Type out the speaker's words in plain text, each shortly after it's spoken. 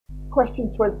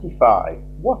Question 25.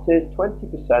 What is 20%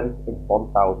 of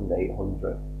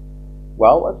 1,800?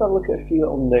 Well, let's have a look at a few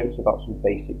little notes about some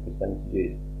basic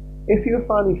percentages. If you were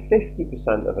finding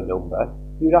 50% of a number,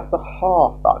 you'd have to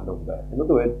half that number. In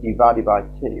other words, divide it by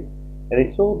 2. And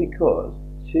it's all because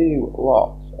 2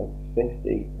 lots of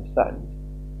 50%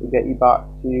 will get you back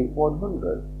to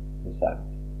 100%.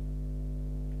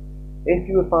 If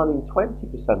you were finding 20%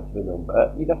 of a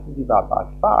number, you'd have to divide by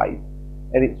 5.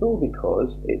 And it's all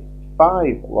because it's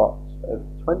 5 lots of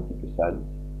 20%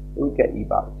 that will get you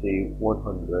back to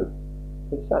 100%.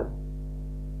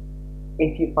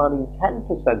 If you're finding 10%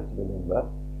 of a number,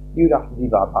 you'd have to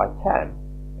divide by 10.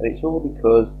 And it's all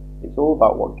because it's all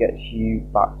about what gets you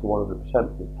back to 100%,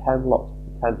 because 10 lots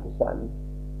of 10%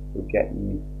 will get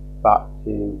you back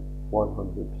to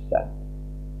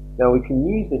 100%. Now we can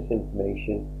use this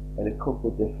information in a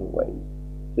couple of different ways.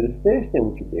 So the first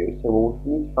thing we could do is, well,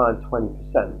 we need to find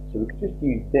 20%, so we could just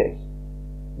use this,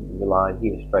 the line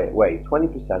here straight away.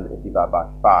 20% is divided by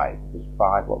 5, because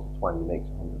 5 lots of 20 makes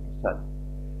 100%.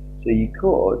 So you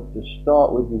could just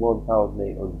start with your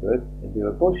 1,800 and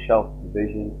do a bush shelf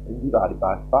division and divide it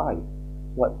by 5.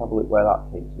 So let's have a look where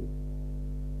that takes us.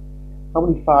 How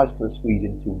many 5s can I squeeze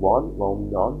into 1? Well,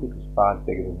 none, because 5 is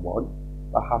bigger than 1.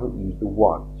 I haven't used the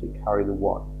 1, so carry the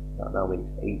 1. That now makes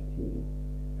 18.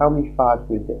 How many 5s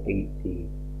go into 18?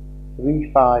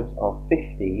 3 5s are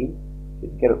 15. So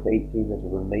to get up to 18, there's a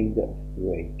remainder of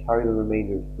 3. Carry the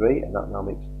remainder of 3, and that now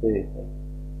makes 30.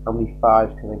 How many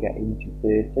 5s can I get into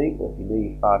 30? Well, if you know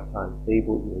your 5 times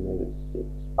table, you'll know that 6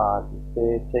 5s is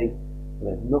 30, and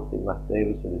there's nothing left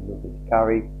over, so there's nothing to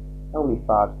carry. How many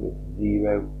 5s go into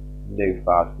 0? No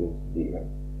 5s go into 0.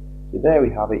 So there we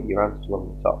have it, your answer on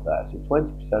the top there. So 20%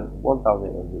 of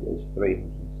 1,800 is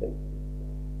 360.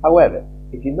 However,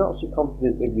 if you're not so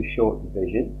confident with your short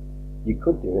division, you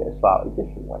could do it a slightly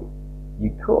different way.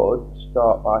 You could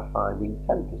start by finding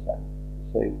 10%.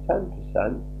 So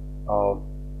 10% of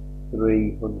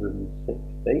 360,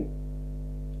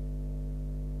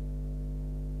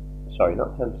 sorry,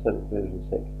 not 10% of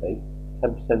 360,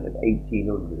 10% of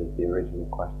 1,800 is the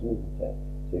original question, isn't it?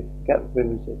 So if you get the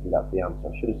 360, that's the answer.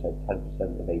 I should have said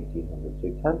 10% of 1,800. So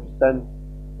 10%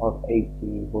 of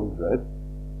 1,800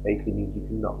 basically means you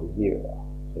can knock the 0 off.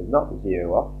 So knock the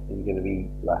 0 off, and you're going to be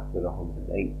left with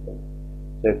 180.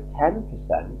 So if 10%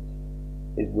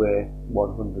 is worth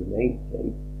 180,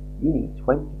 you need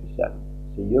 20%.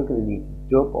 So you're going to need to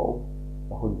double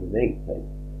 180.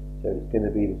 So it's going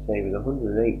to be the same as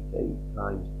 180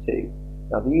 times 2.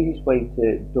 Now the easiest way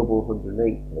to double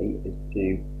 180 is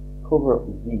to cover up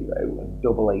the 0 and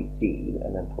double 18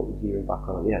 and then put the 0 back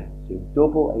on at the end. So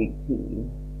double 18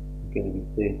 is going to be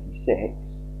 36.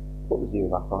 Put the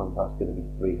 0 back on, that's going to be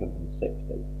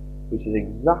 360, which is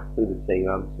exactly the same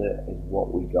answer as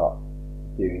what we got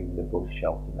doing the bush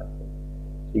shelter method.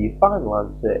 So your final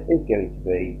answer is going to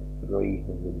be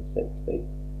 360.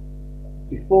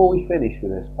 Before we finish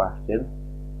with this question,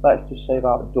 let's just say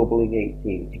about doubling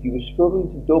 18. If you were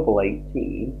struggling to double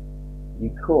 18,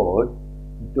 you could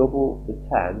double the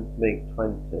 10 to make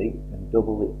 20 and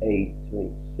double the 8 to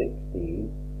make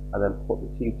 16, and then put the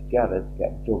 2 together to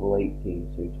get double 18.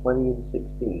 So 20 and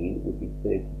 16 would be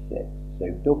 36.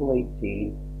 So double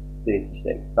 18,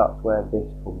 36. That's where this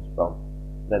comes from.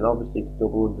 Then obviously to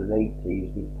double 180, you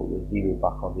just need to put the 0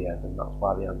 back on the end, and that's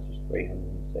why the answer is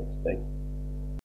 360.